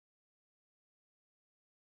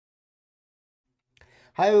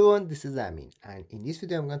Hi everyone, this is Amin, and in this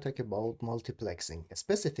video I'm going to talk about multiplexing,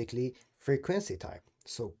 specifically frequency type.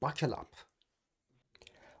 So buckle up.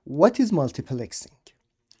 What is multiplexing?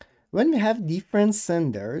 When we have different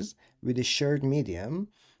senders with a shared medium,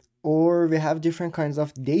 or we have different kinds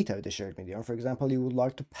of data with a shared medium. For example, you would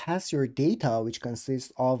like to pass your data, which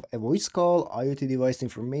consists of a voice call, IoT device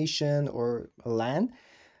information, or a LAN,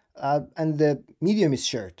 and the medium is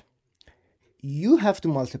shared. You have to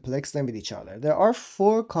multiplex them with each other. There are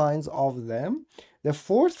four kinds of them. The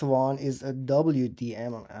fourth one is a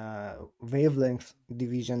WDM, wavelength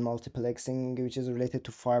division multiplexing, which is related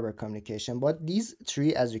to fiber communication. But these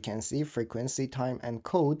three, as you can see, frequency, time, and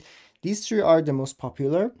code, these three are the most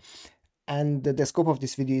popular. And the scope of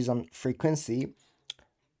this video is on frequency.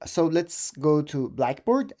 So let's go to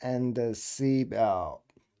Blackboard and see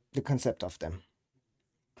the concept of them.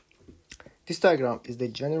 This diagram is the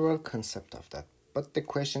general concept of that, but the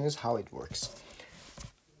question is how it works.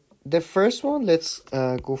 The first one, let's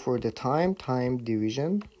go for the time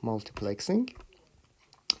division multiplexing,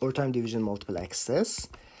 or time division multiple access.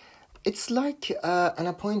 It's like an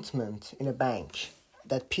appointment in a bank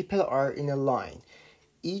that people are in a line.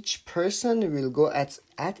 Each person will go at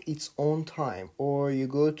its own time, or you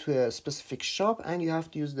go to a specific shop and you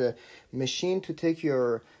have to use the machine to take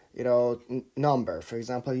your number. For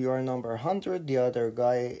example, you are number 100, the other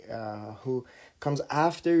guy who comes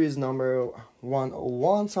after is number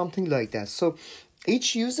 101, something like that. So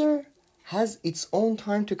each user has its own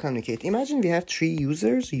time to communicate. Imagine we have three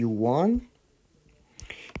users, U1,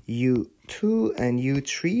 U2, and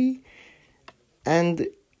U3, and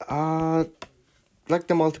like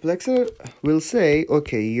the multiplexer will say,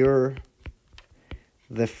 okay, you're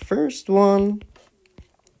the first one,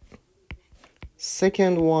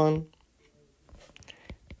 second one,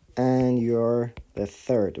 and you're the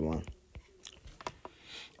third one.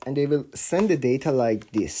 And they will send the data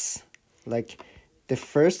like this, like the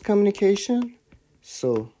first communication.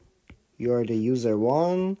 So you're the user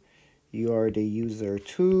 1, you're the user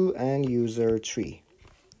 2, and user 3.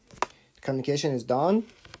 Communication is done.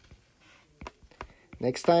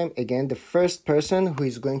 Next time, again, the first person who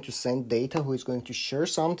is going to send data, who is going to share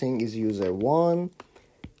something, is user 1,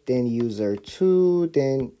 then user 2,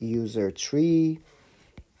 then user 3,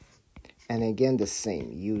 and again the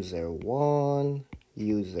same, user 1,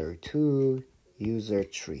 user 2, user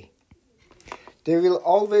 3. They will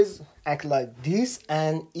always act like this,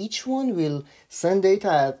 and each one will send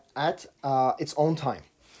data at its own time.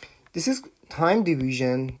 This is time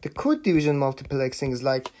division. The code division multiplexing is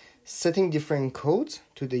like setting different codes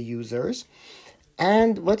to the users.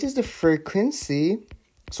 And what is the frequency?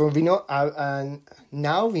 So we know,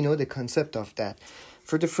 now we know the concept of that.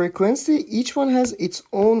 For the frequency, each one has its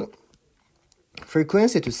own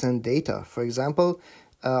frequency to send data. For example,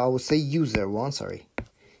 I would say user 1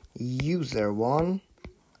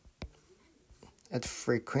 at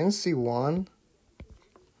frequency 1,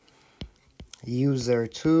 user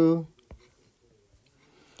 2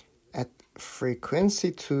 at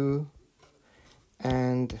frequency 2,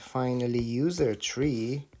 and finally user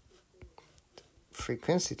 3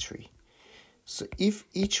 frequency 3. So if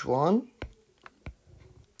each one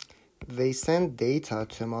they send data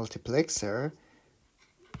to a multiplexer,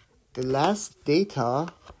 the last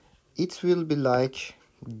data, it will be like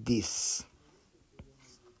this,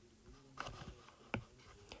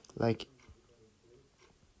 like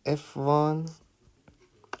F1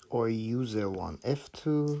 or user 1,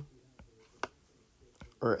 F2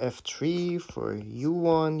 or F3 for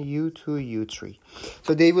U1, U2, U3.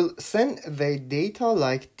 So they will send the data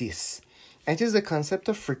like this. And it is the concept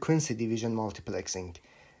of frequency division multiplexing.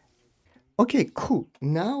 Okay, cool.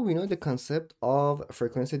 Now we know the concept of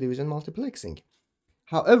frequency division multiplexing.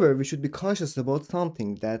 However, we should be cautious about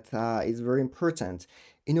something that is very important.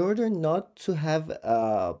 In order not to have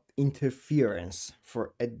interference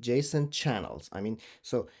for adjacent channels,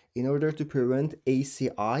 so in order to prevent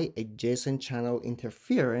ACI, adjacent channel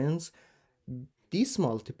interference, this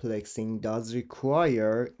multiplexing does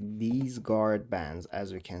require these guard bands,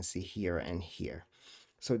 as we can see here and here.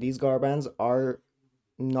 So these guard bands are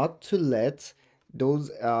not to let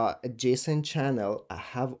those adjacent channel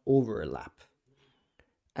have overlap.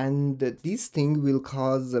 And this thing will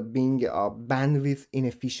cause being bandwidth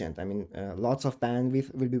inefficient. Lots of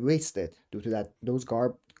bandwidth will be wasted due to those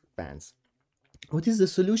guard bands. What is the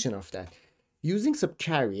solution of that? Using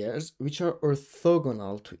subcarriers which are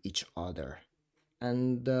orthogonal to each other.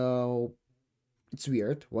 And it's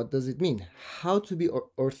weird. What does it mean? How to be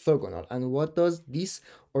orthogonal, and what does this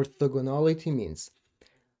orthogonality means?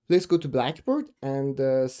 Let's go to Blackboard and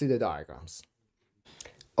see the diagrams.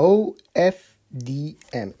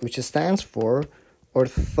 OFDM, which stands for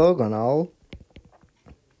orthogonal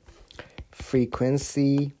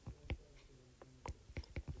frequency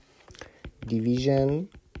division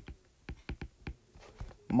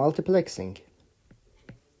multiplexing.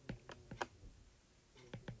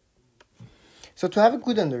 So to have a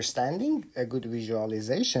good understanding, a good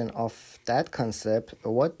visualization of that concept,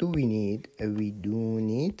 what do we need? We do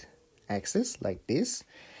need axis like this.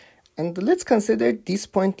 And let's consider this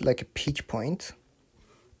point like a peak point.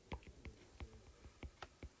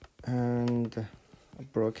 And a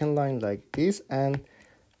broken line like this. And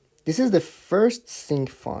this is the first sinc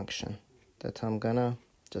function that I'm gonna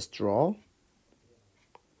just draw.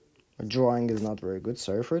 Drawing is not very good,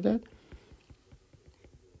 sorry for that.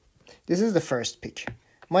 This is the first peak.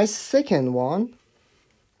 My second one,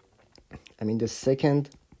 I'm going to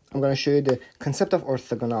show you the concept of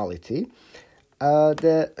orthogonality.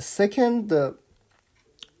 The second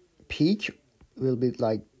peak will be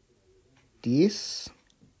like this,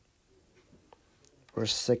 or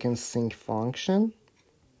second sinc function.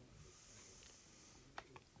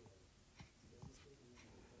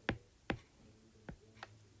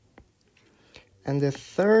 And the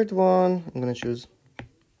third one, I'm going to choose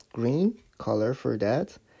green color for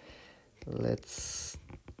that. Let's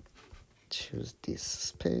choose this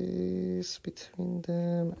space between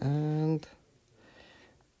them, and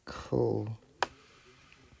cool.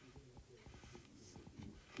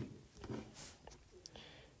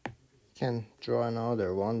 Can draw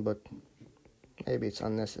another one, but maybe it's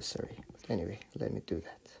unnecessary. But anyway, let me do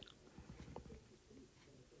that.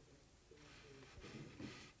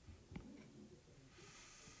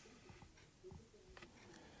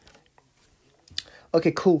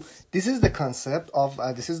 Okay, cool. This is the concept of,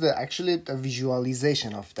 this is actually the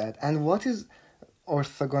visualization of that. And what is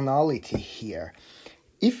orthogonality here?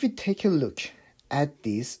 If we take a look at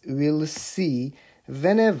this, we'll see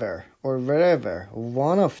whenever or wherever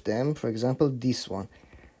one of them, for example, this one,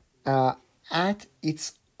 at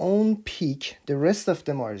its own peak, the rest of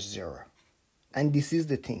them are zero. And this is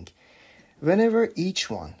the thing. Whenever each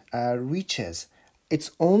one reaches its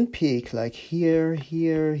own peak, like here,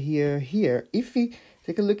 here, here, here, if we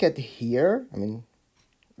take a look at here,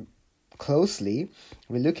 closely,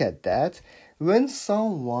 we look at that, when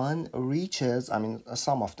someone reaches,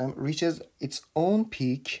 some of them reaches its own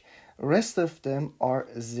peak, rest of them are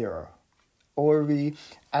zero. Or we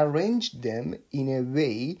arrange them in a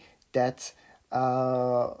way that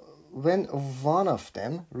when one of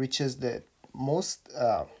them reaches the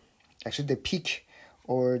the peak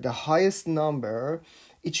or the highest number,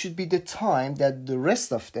 it should be the time that the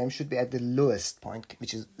rest of them should be at the lowest point,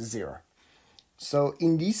 which is zero. So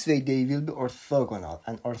in this way, they will be orthogonal.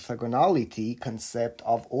 And orthogonality concept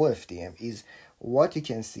of OFDM is what you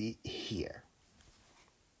can see here.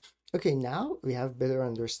 Okay, now we have better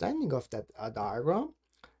understanding of that diagram.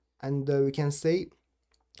 And we can say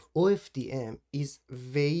OFDM is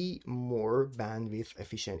way more bandwidth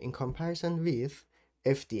efficient in comparison with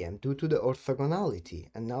FDM due to the orthogonality.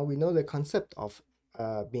 And now we know the concept of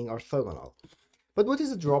being orthogonal. But what is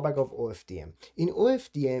the drawback of OFDM? In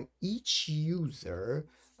OFDM, each user,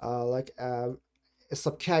 a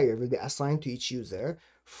subcarrier will be assigned to each user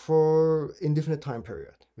for indefinite time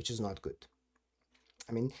period, which is not good.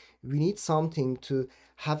 We need something to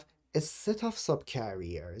have a set of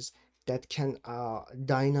subcarriers that can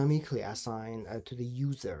dynamically assign to the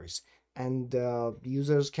users, and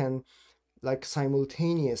users can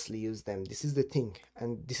simultaneously use them. This is the thing,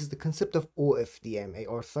 and this is the concept of OFDMA,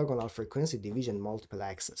 orthogonal frequency division multiple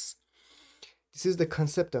access. This is the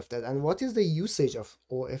concept of that. And what is the usage of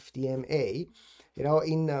OFDMA?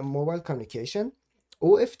 In mobile communication,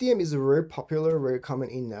 OFDM is very popular, very common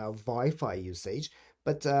in Wi-Fi usage,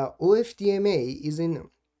 but OFDMA is in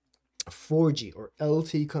 4G or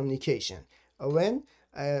LTE communication. When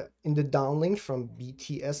in the downlink from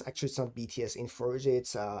BTS, actually it's not BTS in 4G,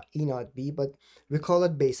 it's E0B, but we call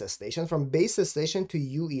it base station. From base station to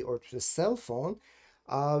UE or to the cell phone,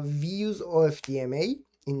 we use OFDMA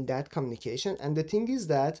in that communication. And the thing is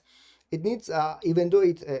that it needs, even though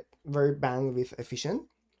it's very bandwidth efficient,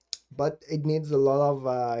 but it needs a lot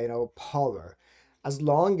of power. As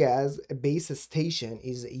long as a base station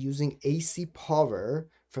is using AC power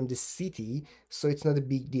from the city, so it's not a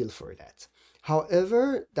big deal for that.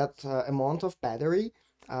 However, that amount of battery,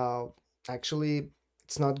 actually,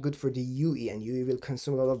 it's not good for the UE, and UE will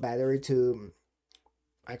consume a lot of battery to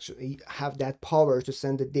actually have that power to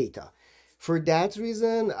send the data. For that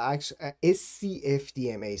reason, actually,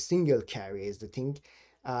 SC-FDMA, single carrier, is the thing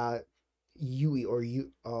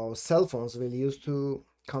UE or cell phones will use to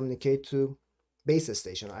communicate to base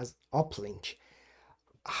station as uplink.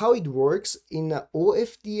 how it works in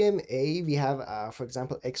OFDMA, we have, for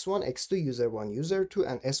example, x1, x2, user 1, user 2,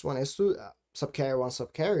 and s1, s2, subcarrier 1,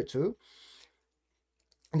 subcarrier 2.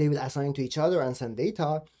 They will assign to each other and send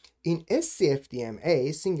data. In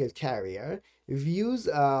SC-FDMA, single carrier, we use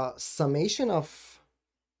a summation of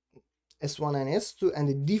S1 and S2 and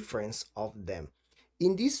the difference of them.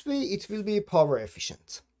 In this way, it will be power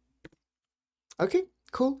efficient. Okay,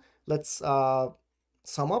 cool. Let's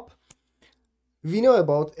sum up. We know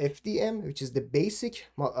about FDM, which is the basic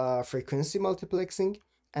frequency multiplexing,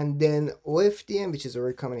 and then OFDM, which is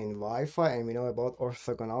very common in Wi-Fi, and we know about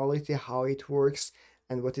orthogonality, how it works,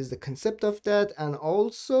 and what is the concept of that, and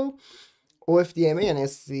also OFDMA and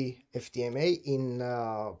SC-FDMA in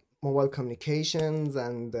mobile communications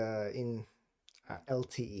and in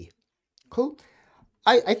LTE. Cool.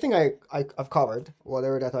 I think I've covered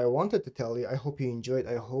whatever that I wanted to tell you. I hope you enjoyed.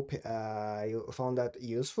 I hope you found that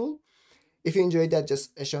useful. If you enjoyed that,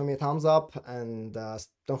 just show me a thumbs up and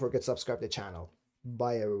don't forget to subscribe to the channel.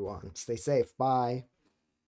 Bye everyone. Stay safe. Bye.